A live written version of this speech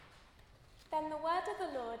Then the word of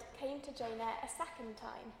the Lord came to Jonah a second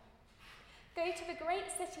time. Go to the great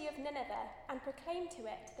city of Nineveh and proclaim to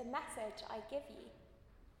it the message I give you.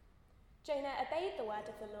 Jonah obeyed the word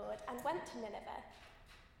of the Lord and went to Nineveh.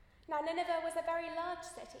 Now Nineveh was a very large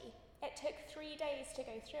city. It took 3 days to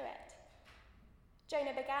go through it.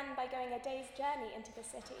 Jonah began by going a day's journey into the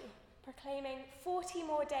city, proclaiming 40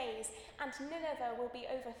 more days and Nineveh will be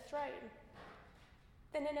overthrown.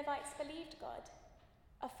 The Ninevites believed God.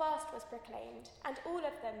 A fast was proclaimed, and all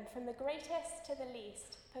of them, from the greatest to the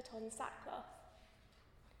least, put on sackcloth.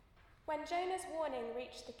 When Jonah's warning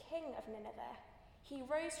reached the king of Nineveh, he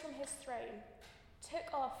rose from his throne,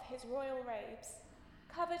 took off his royal robes,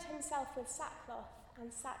 covered himself with sackcloth,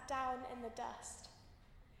 and sat down in the dust.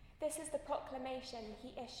 This is the proclamation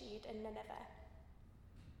he issued in Nineveh.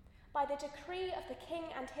 By the decree of the king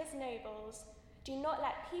and his nobles, do not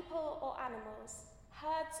let people or animals,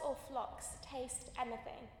 herds or flocks taste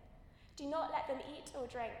anything. Do not let them eat or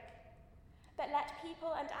drink, but let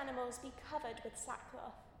people and animals be covered with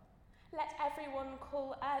sackcloth. Let everyone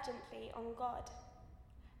call urgently on God.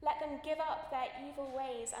 Let them give up their evil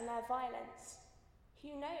ways and their violence.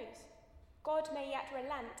 Who knows? God may yet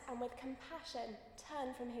relent and with compassion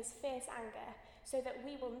turn from his fierce anger so that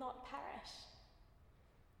we will not perish.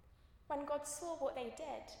 When God saw what they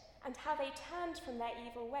did and how they turned from their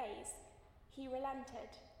evil ways, he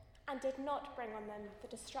relented and did not bring on them the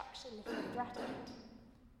destruction he had threatened.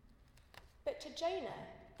 But to Jonah,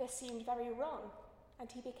 this seemed very wrong,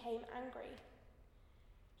 and he became angry.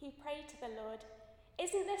 He prayed to the Lord,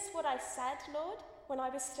 "Isn't this what I said, Lord, when I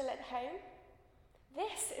was still at home?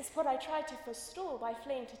 This is what I tried to forestall by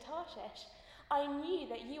fleeing to Tarshish. I knew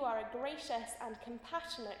that you are a gracious and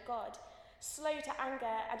compassionate God, slow to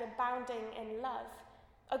anger and abounding in love,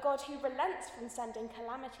 a God who relents from sending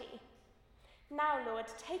calamity. Now, Lord,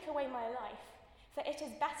 take away my life, for it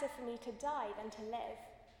is better for me to die than to live."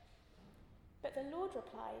 But the Lord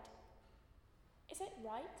replied, "Is it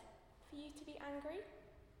right for you to be angry?"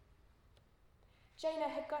 Jonah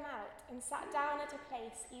had gone out and sat down at a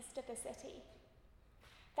place east of the city.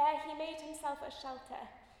 There he made himself a shelter,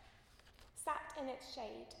 sat in its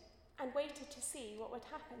shade, and waited to see what would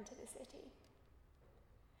happen to the city.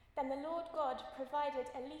 Then the Lord God provided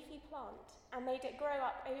a leafy plant and made it grow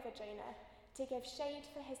up over Jonah, to give shade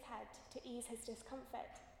for his head to ease his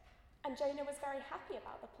discomfort, and Jonah was very happy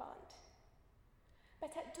about the plant.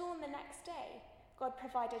 But at dawn the next day, God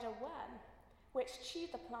provided a worm, which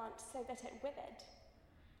chewed the plant so that it withered.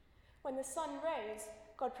 When the sun rose,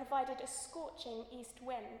 God provided a scorching east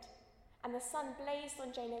wind, and the sun blazed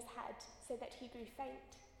on Jonah's head so that he grew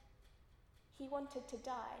faint. He wanted to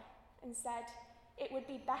die and said, "It would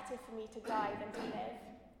be better for me to die than to live."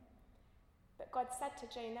 But God said to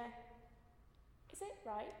Jonah, "Is it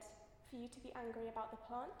right for you to be angry about the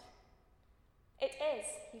plant?" "It is,"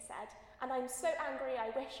 he said, "and I'm so angry I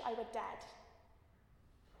wish I were dead."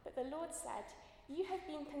 But the Lord said, "You have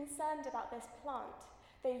been concerned about this plant,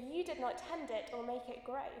 though you did not tend it or make it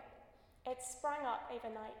grow. It sprang up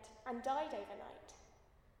overnight and died overnight.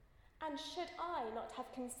 And should I not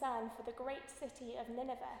have concern for the great city of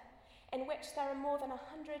Nineveh, in which there are more than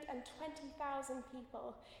 120,000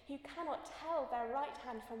 people who cannot tell their right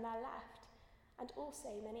hand from their left, and also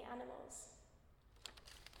many animals?"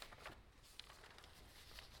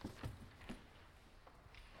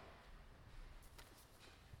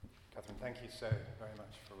 Catherine, thank you so very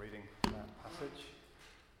much for reading that passage.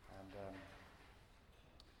 And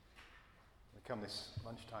we come this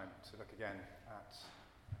lunchtime to look again at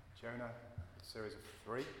Jonah, a series of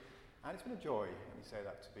 3. And it's been a joy, let me say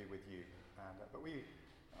that, to be with you. But we,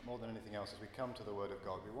 more than anything else, as we come to the Word of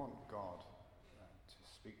God, we want God to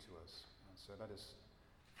speak to us. And so let us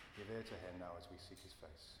give ear to him now as we seek his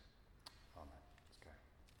face. Amen. Let's go.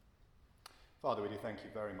 Father, we do thank you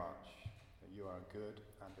very much that you are a good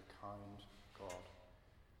and a kind God.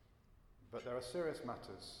 But there are serious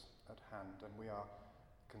matters at hand, and we are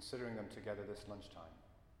considering them together this lunchtime.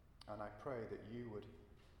 And I pray that you would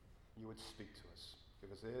speak to us.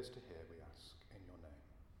 Give us ears to hear, we ask, in your name.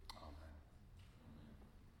 Amen.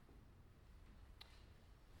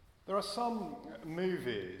 There are some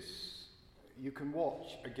movies you can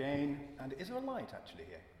watch again, and is there a light actually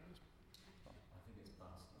here? I think it's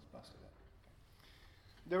busted.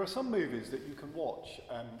 There are some movies that you can watch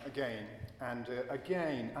again and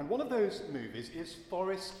again, and one of those movies is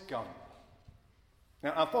Forrest Gump.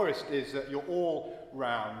 Now, Forrest is your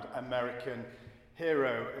all-round American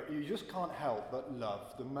hero. You just can't help but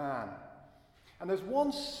love the man. And there's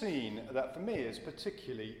one scene that for me is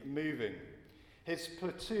particularly moving. His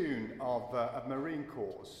platoon of Marine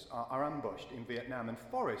Corps are ambushed in Vietnam, and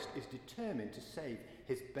Forrest is determined to save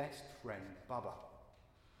his best friend Bubba.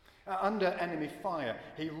 Under enemy fire,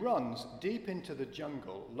 he runs deep into the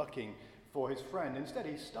jungle looking for his friend. Instead,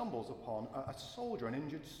 he stumbles upon a soldier, an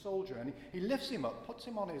injured soldier, and he lifts him up, puts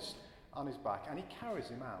him on his back, and he carries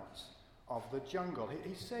him out of the jungle.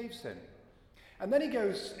 He saves him. And then he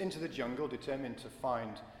goes into the jungle, determined to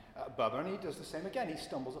find Bubba, and he does the same again. He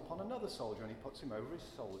stumbles upon another soldier, and he puts him over his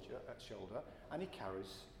shoulder, and he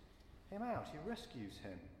carries him out. He rescues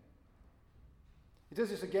him. He does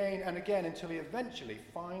this again and again until he eventually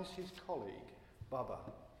finds his colleague, Bubba.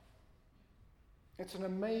 It's an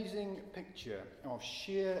amazing picture of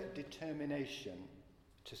sheer determination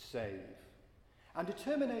to save. And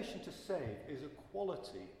determination to save is a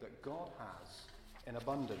quality that God has in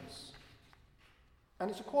abundance. And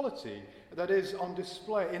it's a quality that is on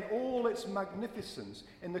display in all its magnificence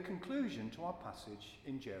in the conclusion to our passage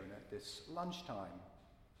in Jonah this lunchtime.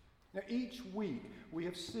 Now, each week we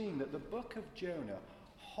have seen that the book of Jonah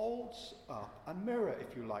holds up a mirror,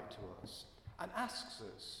 if you like, to us and asks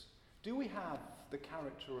us, do we have the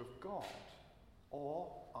character of God, or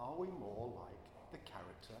are we more like the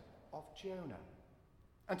character of Jonah?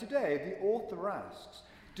 And today the author asks,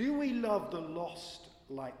 do we love the lost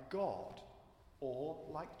like God, or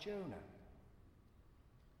like Jonah?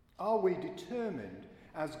 Are we determined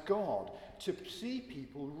as God to see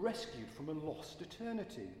people rescued from a lost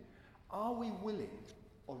eternity? Are we willing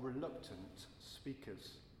or reluctant speakers?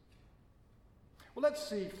 Well, let's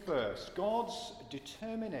see first God's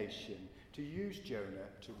determination to use Jonah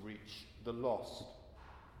to reach the lost.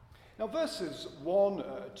 Now, verses 1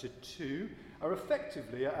 to 2 are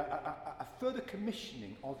effectively a further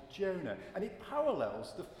commissioning of Jonah, and it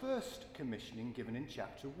parallels the first commissioning given in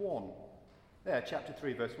chapter 1. There, chapter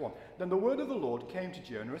 3, verse 1. Then the word of the Lord came to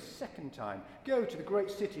Jonah a second time. Go to the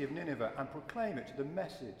great city of Nineveh and proclaim it to the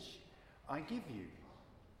message I give you.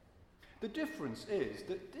 The difference is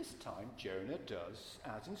that this time Jonah does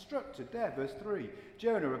as instructed. There, verse 3.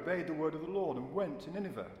 Jonah obeyed the word of the Lord and went to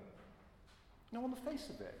Nineveh. Now, on the face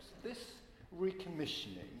of it, this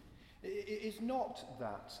recommissioning is not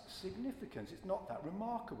that significant. It's not that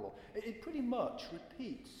remarkable. It pretty much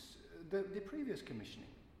repeats the previous commissioning.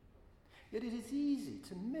 Yet it is easy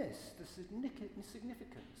to miss the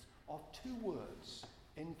significance of two words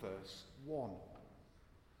in verse 1.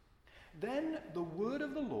 Then the word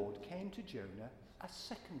of the Lord came to Jonah a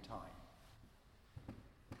second time.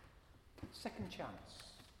 Second chance.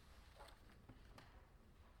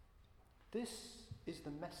 This is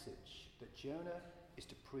the message that Jonah is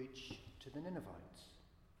to preach to the Ninevites.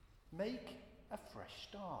 Make a fresh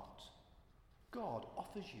start. God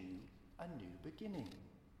offers you a new beginning.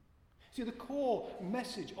 See, the core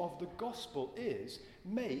message of the gospel is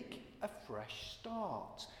make a fresh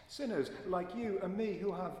start. Sinners like you and me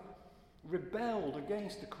who have rebelled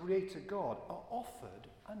against the Creator God are offered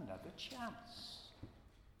another chance.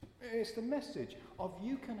 It's the message of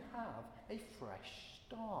you can have a fresh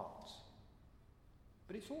start.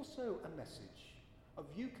 But it's also a message of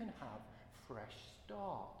you can have fresh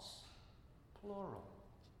starts, plural.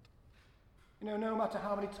 You know, no matter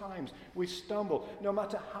how many times we stumble, no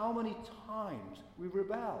matter how many times we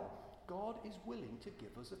rebel, God is willing to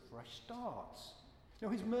give us a fresh start. You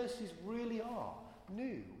know, his mercies really are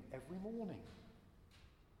new every morning.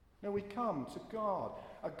 Now we come to God,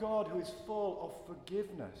 a God who is full of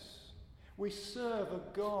forgiveness. We serve a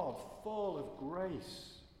God full of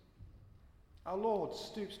grace. Our Lord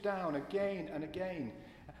stoops down again and again,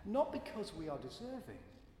 not because we are deserving,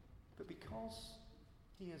 but because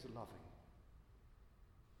he is loving.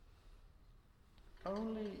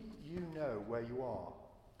 Only you know where you are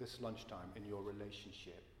this lunchtime in your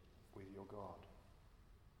relationship with your God.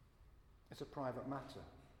 It's a private matter.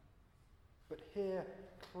 But here,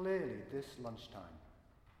 clearly, this lunchtime,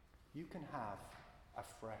 you can have a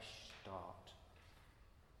fresh start.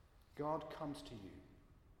 God comes to you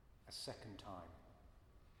a second time.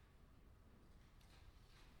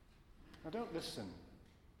 Now, don't listen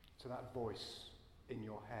to that voice in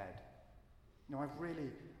your head. No,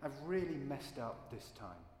 I've really messed up this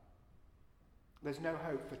time. There's no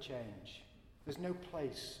hope for change. There's no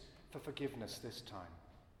place for forgiveness this time.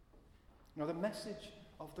 Now, the message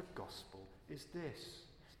of the gospel is this.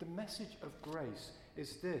 The message of grace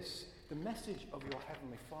is this. The message of your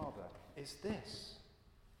heavenly Father is this.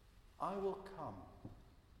 I will come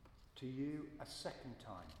to you a second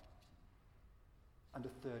time, and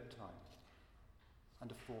a third time, and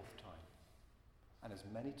a fourth time, and as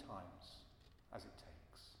many times as it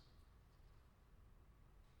takes.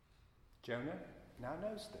 Jonah now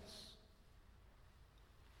knows this.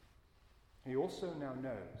 He also now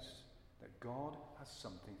knows that God has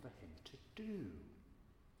something for him to do.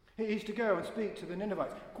 He's to go and speak to the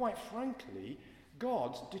Ninevites. Quite frankly,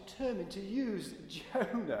 God's determined to use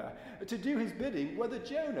Jonah to do his bidding, whether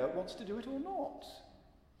Jonah wants to do it or not.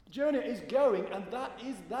 Jonah is going, and that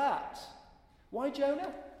is that. Why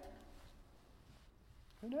Jonah?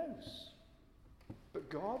 Who knows? But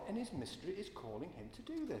God, in his mystery, is calling him to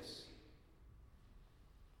do this.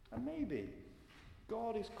 And maybe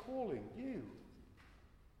God is calling you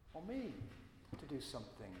or me to do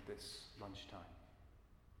something this lunchtime.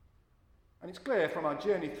 And it's clear from our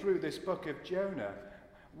journey through this book of Jonah,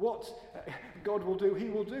 what God will do, he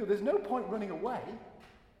will do. There's no point running away.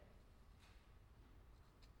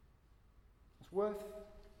 It's worth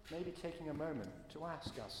maybe taking a moment to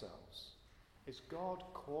ask ourselves, is God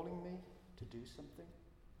calling me to do something?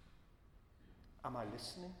 Am I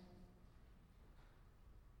listening?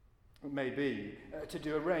 It may be to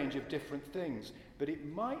do a range of different things, but it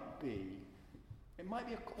might be a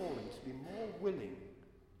calling to be more willing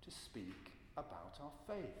to speak about our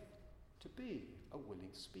faith, to be a willing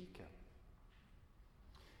speaker.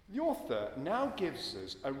 The author now gives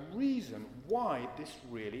us a reason why this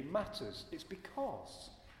really matters. It's because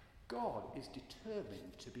God is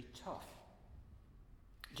determined to be tough.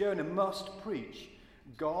 Jonah must preach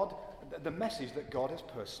the message that God has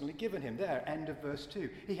personally given him. There, end of verse 2.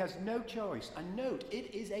 He has no choice. And note,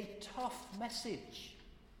 it is a tough message.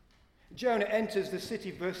 Jonah enters the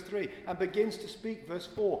city, verse 3, and begins to speak, verse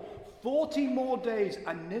 4. 40 more days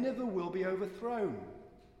and Nineveh will be overthrown.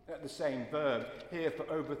 The same verb here for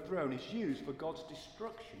overthrown is used for God's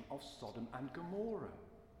destruction of Sodom and Gomorrah.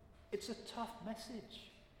 It's a tough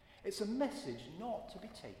message. It's a message not to be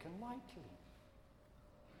taken lightly.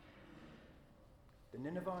 The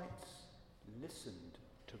Ninevites listened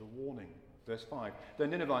to the warning. Verse 5, the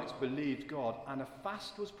Ninevites believed God, and a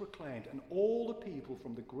fast was proclaimed, and all the people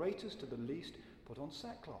from the greatest to the least put on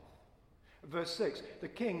sackcloth. Verse 6, the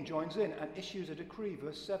king joins in and issues a decree,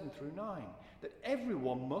 verse 7 through 9, that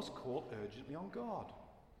everyone must call urgently on God.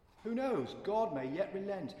 Who knows, God may yet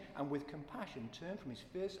relent and with compassion turn from his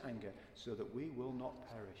fierce anger so that we will not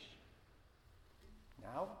perish.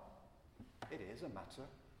 Now, it is a matter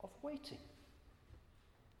of waiting.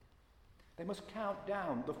 They must count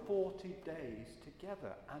down the 40 days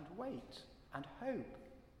together and wait and hope.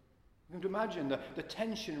 You can imagine the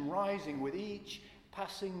tension rising with each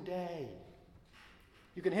passing day.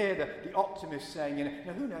 You can hear the optimist saying,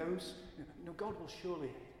 who knows? God will surely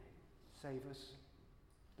save us.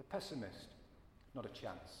 The pessimist, not a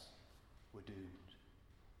chance. We're doomed.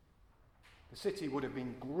 The city would have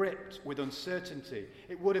been gripped with uncertainty.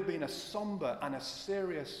 It would have been a somber and a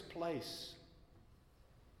serious place.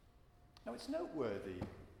 Now, it's noteworthy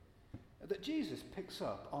that Jesus picks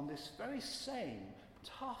up on this very same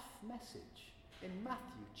tough message in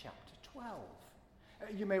Matthew chapter 12.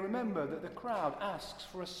 You may remember that the crowd asks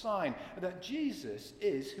for a sign that Jesus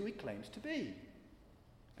is who he claims to be.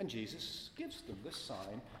 And Jesus gives them the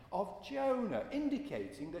sign of Jonah,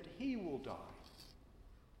 indicating that he will die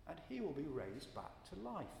and he will be raised back to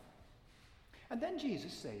life. And then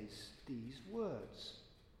Jesus says these words.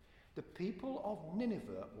 The people of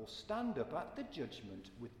Nineveh will stand up at the judgment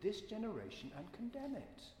with this generation and condemn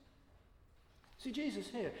it. See, Jesus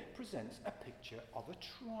here presents a picture of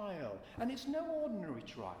a trial, and it's no ordinary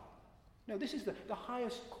trial. No, this is the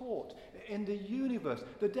highest court in the universe.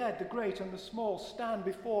 The dead, the great and the small stand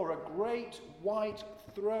before a great white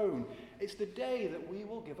throne. It's the day that we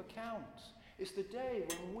will give account. It's the day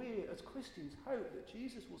when we as Christians hope that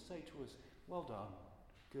Jesus will say to us, well done,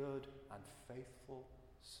 good and faithful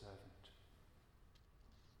servant.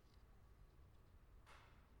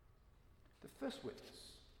 The first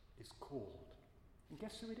witness is called. And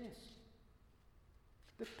guess who it is?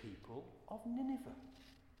 The people of Nineveh.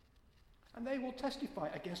 And they will testify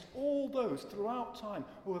against all those throughout time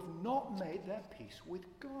who have not made their peace with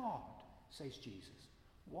God, says Jesus.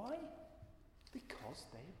 Why? Because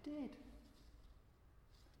they did.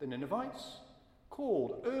 The Ninevites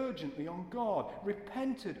called urgently on God,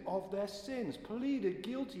 repented of their sins, pleaded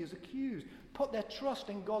guilty as accused, put their trust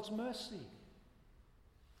in God's mercy.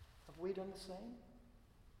 Have we done the same?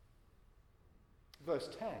 Verse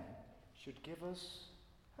 10 should give us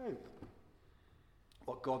hope.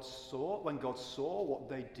 When God saw what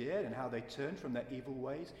they did and how they turned from their evil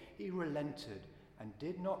ways, he relented and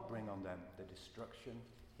did not bring on them the destruction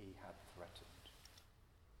he had threatened.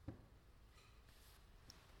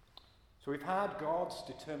 So we've had God's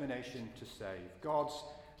determination to save, God's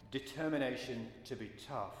determination to be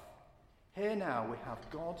tough. Here now we have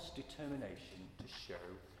God's determination to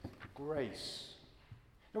show grace.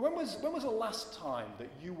 Now, when was the last time that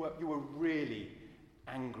you were really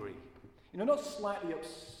angry? Not slightly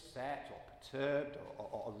upset or perturbed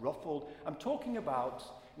or ruffled. I'm talking about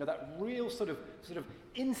that real sort of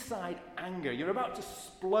inside anger. You're about to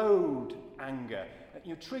explode anger.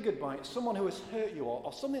 You're triggered by someone who has hurt you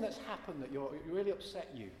or something that's happened that really upset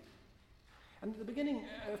you. And at the beginning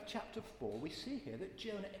of chapter 4, we see here that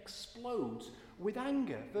Jonah explodes with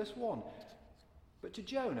anger. Verse 1. But to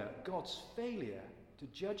Jonah, God's failure to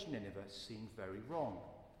judge Nineveh seemed very wrong,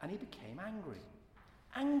 and he became angry.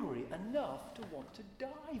 Angry enough to want to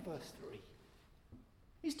die, verse 3.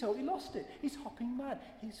 He's totally lost it. He's hopping mad.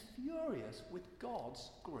 He's furious with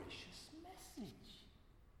God's gracious message.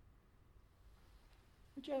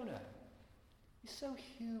 But Jonah, he's so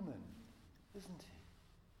human, isn't he?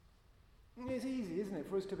 It's easy, isn't it,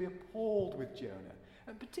 for us to be appalled with Jonah,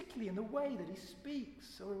 and particularly in the way that he speaks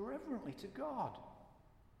so irreverently to God.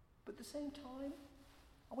 But at the same time,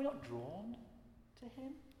 are we not drawn to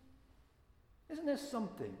him? Isn't there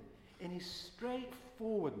something in his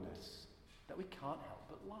straightforwardness that we can't help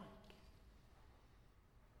but like?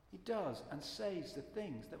 He does and says the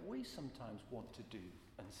things that we sometimes want to do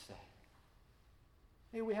and say.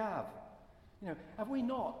 Here we have we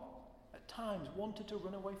not at times wanted to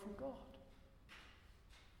run away from God?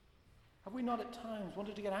 Have we not at times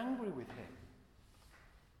wanted to get angry with him?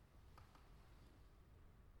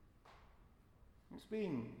 It's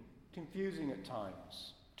been confusing at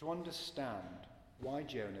times to understand why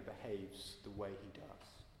Jonah behaves the way he does.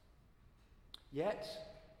 Yet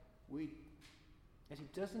we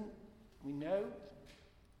know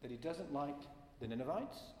that he doesn't like the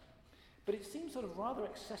Ninevites, but it seems sort of rather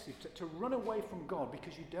excessive to run away from God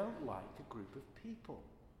because you don't like a group of people.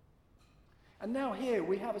 And now here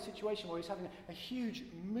we have a situation where he's having a huge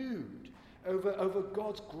mood over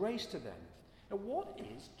God's grace to them. Now what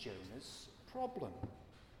is Jonah's problem?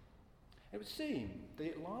 It would seem that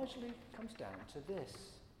it largely comes down to this: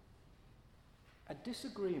 a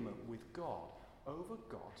disagreement with God over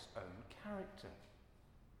God's own character.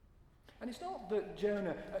 And it's not that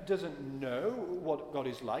Jonah doesn't know what God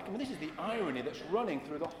is like. I mean, this is the irony that's running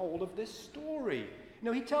through the whole of this story.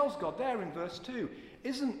 He tells God there in verse 2,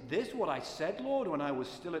 "Isn't this what I said, Lord, when I was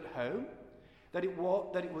still at home? That it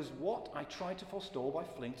was what I tried to forestall by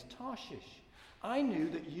fleeing to Tarshish. I knew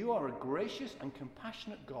that you are a gracious and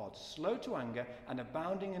compassionate God, slow to anger and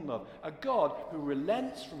abounding in love, a God who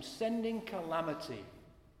relents from sending calamity.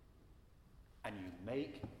 And you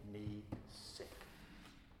make me sick."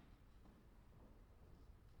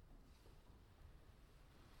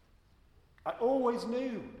 I always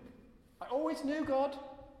knew, God.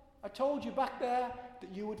 I told you back there that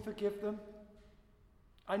you would forgive them.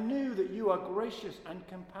 I knew that you are gracious and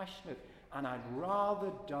compassionate, and I'd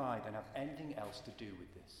rather die than have anything else to do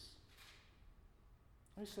with this.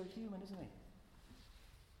 He's so human, isn't he?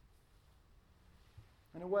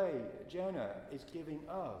 In a way, Jonah is giving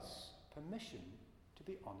us permission to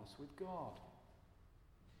be honest with God.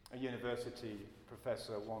 A university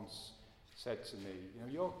professor once said to me,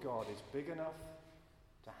 your God is big enough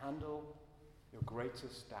to handle your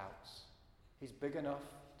greatest doubts. He's big enough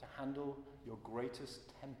to handle your greatest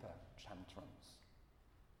temper tantrums.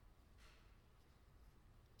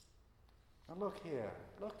 Now look here.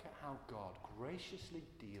 Look at how God graciously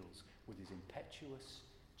deals with his impetuous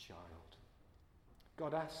child.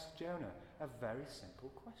 God asks Jonah a very simple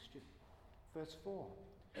question. Verse 4.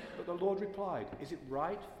 But the Lord replied, "Is it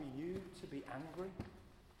right for you to be angry?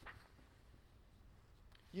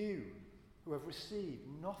 You who have received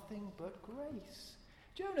nothing but grace.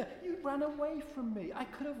 Jonah, you ran away from me. I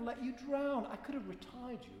could have let you drown. I could have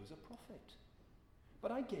retired you as a prophet.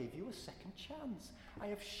 But I gave you a second chance. I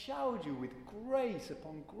have showered you with grace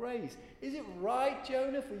upon grace. Is it right,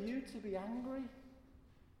 Jonah, for you to be angry?"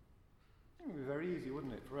 It would be very easy,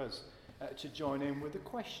 wouldn't it, for us to join in with the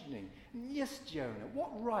questioning. Yes, Jonah, what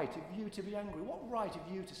right have you to be angry? What right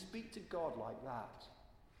have you to speak to God like that?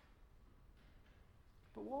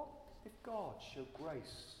 But what if God showed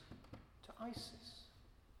grace to ISIS?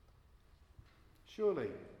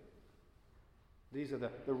 Surely these are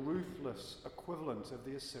the ruthless equivalent of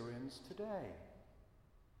the Assyrians today.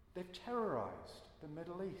 They've terrorized the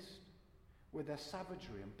Middle East with their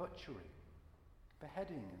savagery and butchery,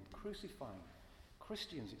 beheading and crucifying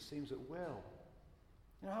Christians, it seems, at will.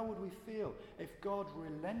 How would we feel if God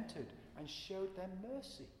relented and showed them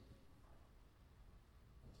mercy?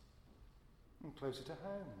 And closer to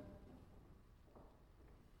home,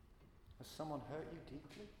 has someone hurt you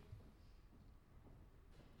deeply?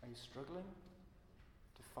 Are you struggling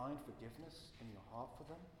to find forgiveness in your heart for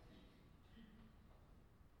them?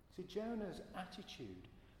 See, Jonah's attitude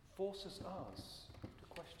forces us to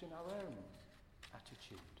question our own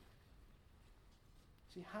attitude.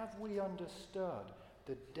 See, have we understood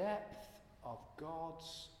the depth of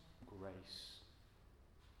God's grace?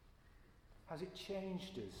 Has it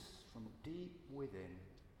changed us from deep within?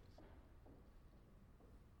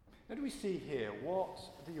 Now, do we see here what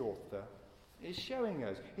the author is showing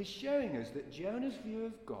us? He's showing us that Jonah's view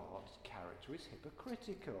of God's character is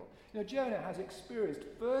hypocritical. Jonah has experienced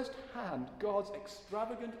firsthand God's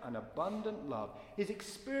extravagant and abundant love. He's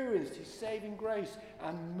experienced his saving grace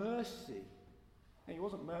and mercy. He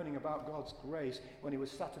wasn't moaning about God's grace when he was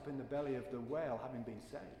sat up in the belly of the whale having been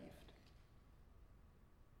saved.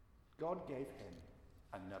 God gave him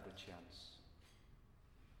another chance.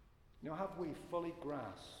 Have we fully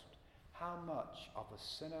grasped how much of a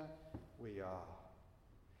sinner we are?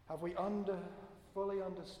 Have we fully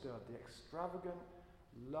understood the extravagant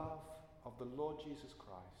love of the Lord Jesus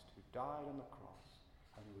Christ, who died on the cross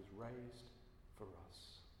and who was raised for us?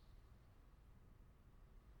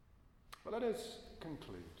 Well, let us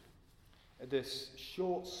conclude this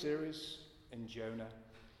short series in Jonah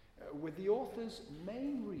with the author's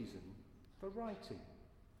main reason for writing: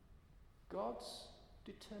 God's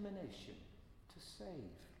determination to save.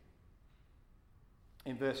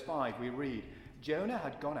 In verse 5 we read, Jonah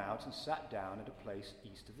had gone out and sat down at a place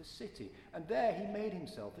east of the city, and there he made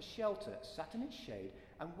himself a shelter, sat in its shade,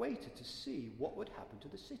 and waited to see what would happen to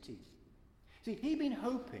the city. See, he'd been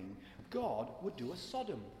hoping God would do a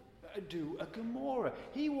Sodom, do a Gomorrah.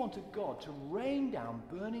 He wanted God to rain down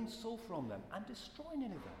burning sulfur on them and destroy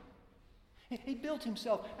Nineveh. He built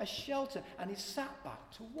himself a shelter and he sat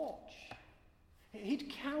back to watch. He'd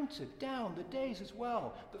counted down the days as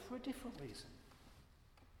well, but for a different reason.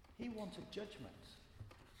 He wanted judgment,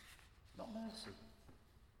 not mercy.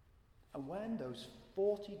 And when those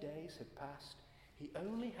 40 days had passed, he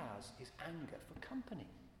only has his anger for company.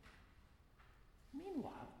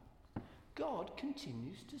 Meanwhile, God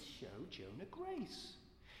continues to show Jonah grace.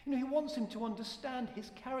 He wants him to understand his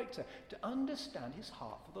character, to understand his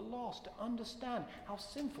heart for the lost, to understand how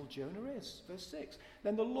sinful Jonah is. Verse 6,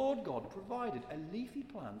 then the Lord God provided a leafy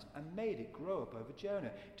plant and made it grow up over Jonah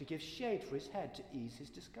to give shade for his head to ease his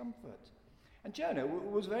discomfort. And Jonah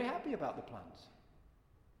was very happy about the plant.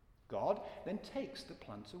 God then takes the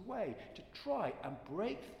plant away to try and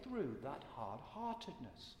break through that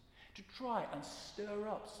hard-heartedness, to try and stir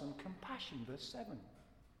up some compassion. Verse 7.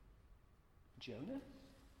 Jonah,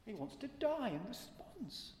 he wants to die in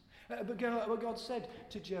response. But God said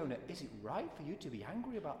to Jonah, is it right for you to be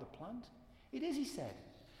angry about the plant? It is, he said.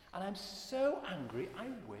 And I'm so angry, I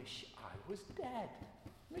wish I was dead.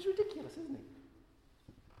 It's ridiculous, isn't it?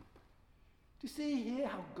 Do you see here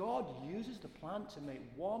how God uses the plant to make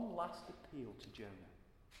one last appeal to Jonah?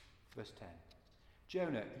 Verse 10.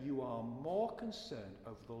 Jonah, you are more concerned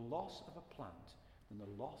over the loss of a plant than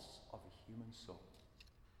the loss of a human soul.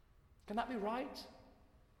 Can that be right?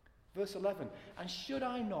 Verse 11, and should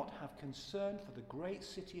I not have concern for the great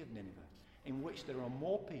city of Nineveh, in which there are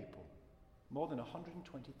more people, more than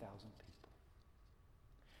 120,000 people?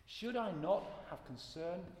 Should I not have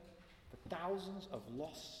concern for thousands of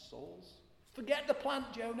lost souls? Forget the plant,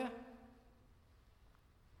 Jonah.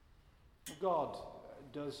 God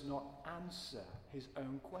does not answer his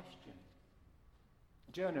own question.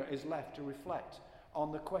 Jonah is left to reflect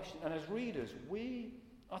on the question, and as readers, we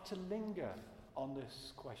are to linger on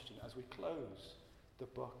this question as we close the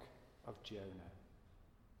book of Jonah.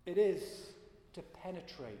 It is to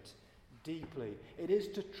penetrate deeply. It is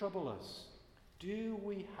to trouble us. Do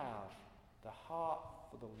we have the heart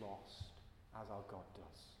for the lost as our God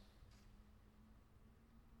does?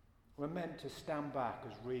 We're meant to stand back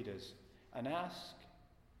as readers and ask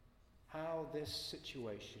how this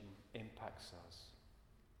situation impacts us.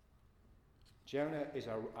 Jonah is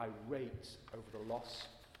irate over the loss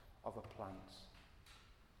of a plant,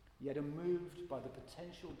 yet unmoved by the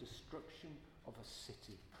potential destruction of a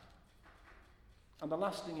city. And the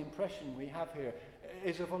lasting impression we have here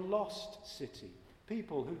is of a lost city,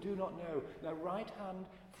 people who do not know their right hand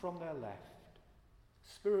from their left,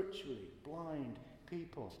 spiritually blind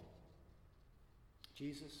people.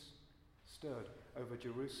 Jesus stood over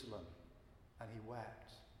Jerusalem and he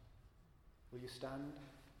wept. Will you stand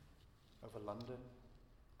over London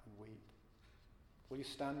and weep? Will you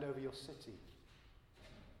stand over your city,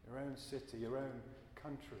 your own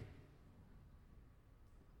country,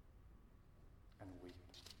 and weep?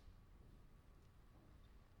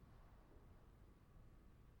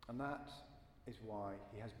 And that is why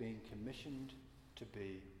he has been commissioned to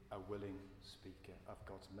be a willing speaker of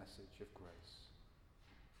God's message of grace.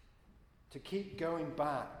 To keep going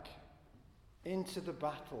back into the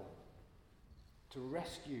battle, to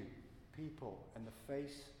rescue people in the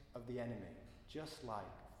face of the enemy, just like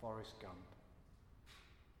Forrest Gump.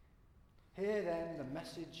 Here then, the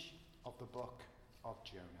message of the book of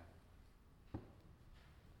Jonah.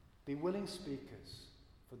 Be willing speakers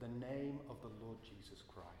for the name of the Lord Jesus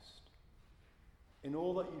Christ. In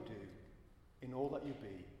all that you do, in all that you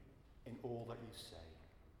be, in all that you say.